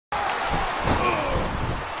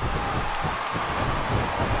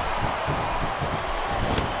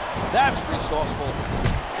resourceful.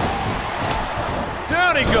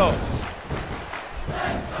 Down he goes.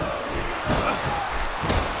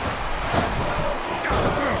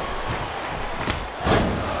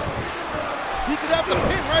 He could have the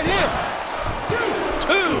pin right here.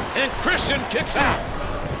 Two, and Christian kicks out.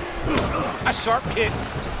 A sharp kick.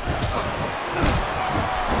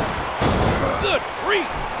 Good grief.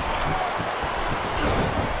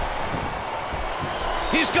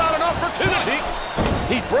 He's got an opportunity.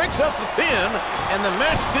 He breaks up the pin, and the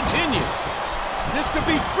match continues. This could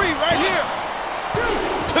be 3 right here.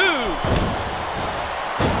 Two.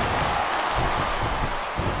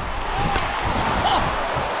 Oh.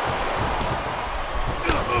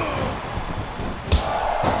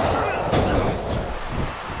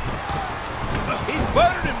 He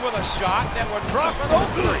buttered him with a shot that would drop an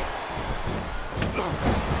opening.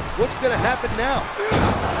 What's going to happen now?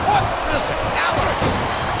 What physicality!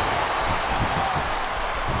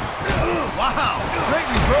 Wow, great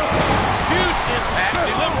reversal. Huge impact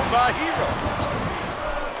delivered by Hero.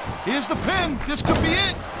 Here's the pin. This could be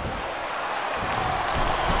it.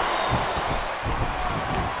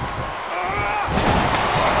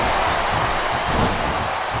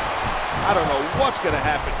 I don't know what's going to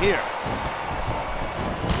happen here.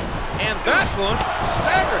 And that one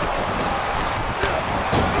staggered him.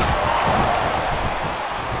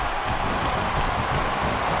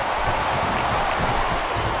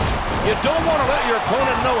 You don't want to let your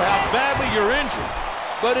opponent know how badly you're injured,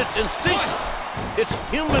 but it's instinctive. It's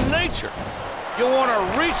human nature. You want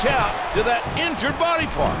to reach out to that injured body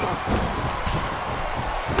part.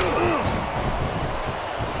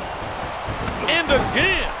 And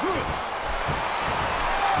again.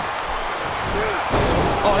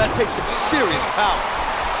 Oh, that takes some serious power.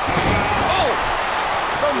 Oh,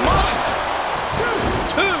 the monster.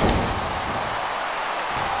 Two.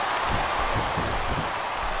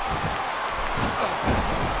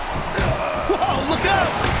 Wow, look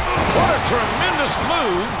out! What a tremendous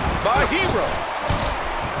move by Hero.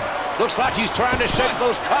 Looks like he's trying to shake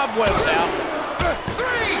those cobwebs out. 3.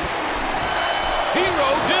 Hero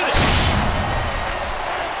did it.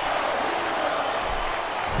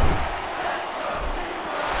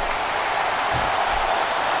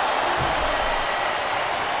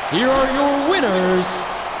 Here are your winners,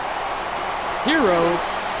 Hero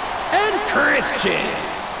and Christian.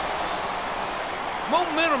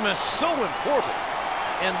 Momentum is so important,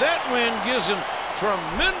 and that win gives him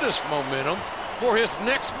tremendous momentum for his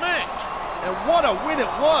next match. And what a win it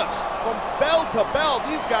was. From bell to bell,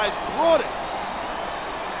 these guys brought it.